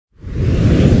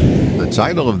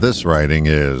Title of this writing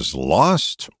is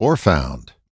Lost or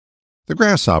Found. The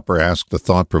grasshopper asked a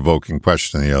thought-provoking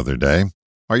question the other day.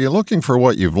 Are you looking for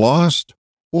what you've lost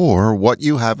or what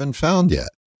you haven't found yet?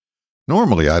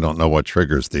 Normally, I don't know what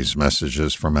triggers these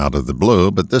messages from out of the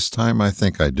blue, but this time I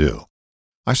think I do.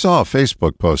 I saw a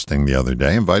Facebook posting the other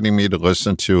day inviting me to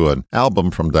listen to an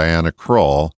album from Diana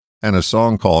Krall and a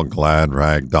song called Glad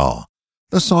Rag Doll.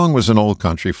 The song was an old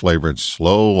country-flavored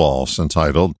slow waltz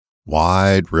entitled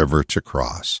Wide River to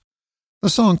Cross. The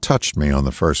song touched me on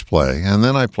the first play, and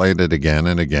then I played it again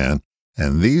and again,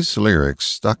 and these lyrics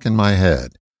stuck in my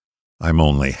head. I'm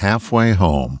only halfway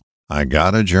home. I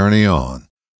got a journey on,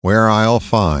 where I'll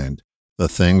find the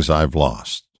things I've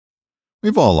lost.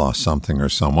 We've all lost something or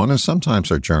someone, and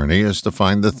sometimes our journey is to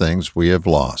find the things we have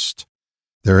lost.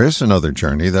 There is another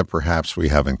journey that perhaps we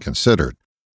haven't considered,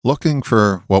 looking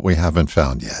for what we haven't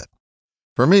found yet.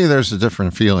 For me, there's a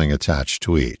different feeling attached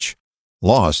to each.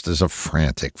 Lost is a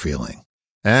frantic feeling,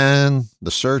 and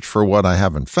the search for what I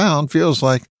haven't found feels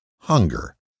like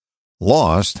hunger.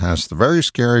 Lost has the very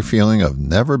scary feeling of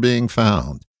never being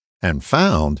found, and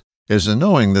found is a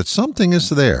knowing that something is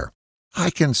there. I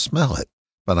can smell it,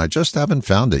 but I just haven't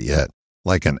found it yet,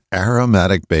 like an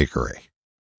aromatic bakery.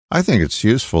 I think it's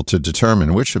useful to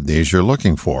determine which of these you're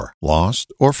looking for,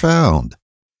 lost or found.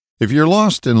 If you're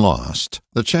lost in lost,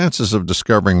 the chances of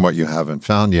discovering what you haven't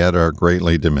found yet are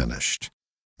greatly diminished.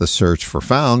 The search for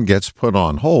found gets put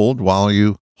on hold while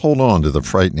you hold on to the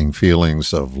frightening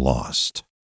feelings of lost.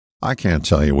 I can't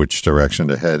tell you which direction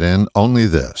to head in, only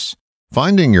this.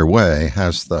 Finding your way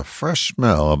has the fresh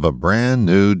smell of a brand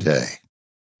new day.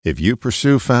 If you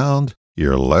pursue found,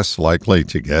 you're less likely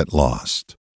to get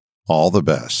lost. All the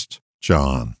best,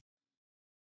 John.